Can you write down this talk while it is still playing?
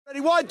Ready,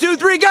 1, 2,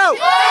 3, go!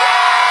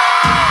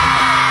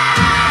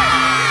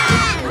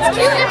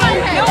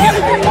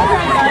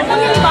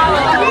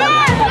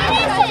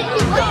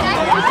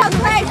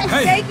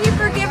 Hey. Thank you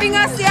for giving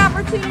us the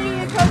opportunity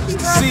to coach you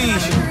for another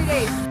 3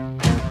 days.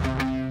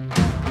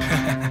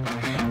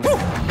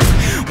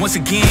 Once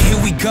again,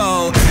 here we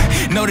go.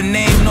 Know the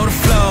name, know the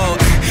flow.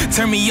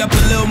 Turn me up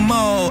a little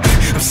more.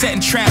 I'm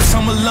setting traps,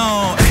 I'm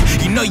alone.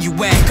 You know you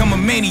whack, I'm a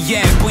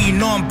maniac. Boy, you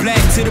know I'm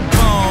black to the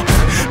bone.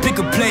 Pick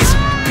a place,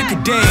 pick a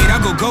date. I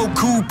go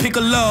Goku, pick a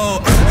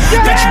load.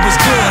 Thought you was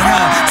good,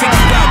 huh? Take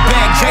you out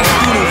back, Jake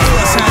through the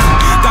woods,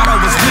 huh? Thought I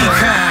was weak,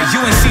 huh? You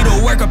ain't see the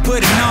work I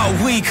put in all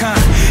week, huh?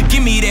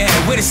 Give me that,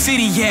 where the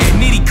city at?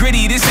 Nitty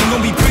gritty, this ain't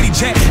gonna be pretty,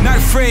 Jack. Not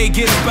afraid,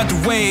 get up out the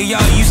way.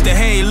 Y'all used to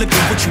hate, look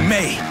at what you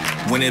made.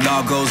 When it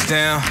all goes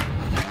down,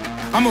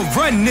 I'ma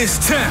run this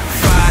town.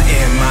 Fire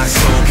in my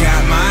soul,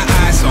 got my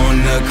eyes on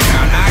the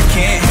ground. I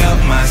can't help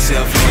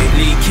myself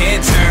lately, can't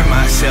turn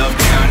myself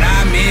down.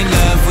 I'm in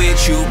love with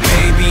you,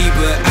 baby,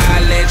 but I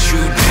let you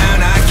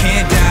down. I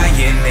can't die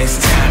in this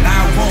town,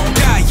 I won't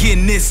die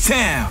in this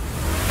town.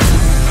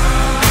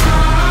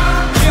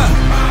 Yeah.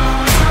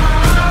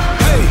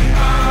 Hey,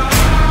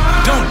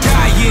 don't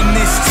die in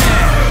this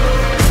town.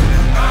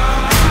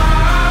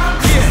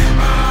 Yeah,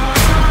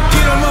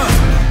 get 'em up.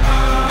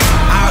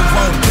 I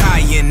won't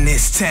die in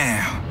this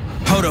town.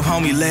 Hold up,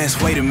 homie,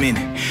 wait a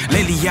minute.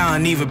 Lately, y'all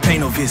don't even pay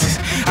no visits.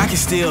 I can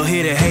still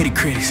hear the hater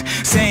critics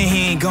saying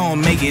he ain't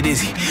gonna make it, is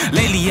he?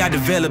 Lately, I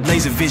developed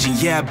laser vision.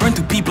 Yeah, I burn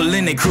through people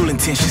in their cruel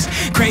intentions.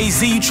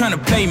 Crazy, you tryna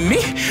play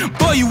me?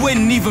 Boy, you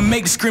wouldn't even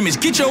make the scrimmage.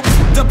 Get your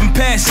up and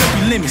pass up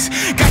your limits.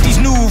 Got these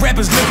new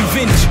rappers looking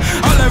vintage.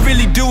 All I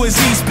really do is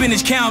eat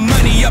spinach, count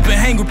money up and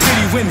hang with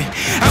pretty women.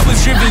 I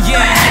was driven, yeah,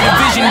 I had a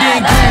vision.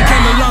 Then Goon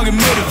came along and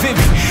made it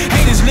vivid.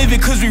 Haters live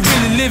it cause we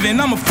really living.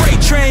 I'm a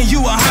freight train, you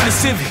a Honda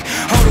Civic.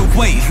 Hold up,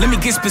 wait, let me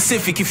get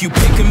specific. If you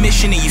pick a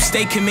mission and you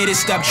stay committed,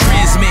 stop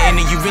transmitting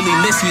and you really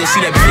listen, you'll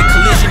see that big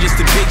collision, just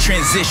a big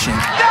transition.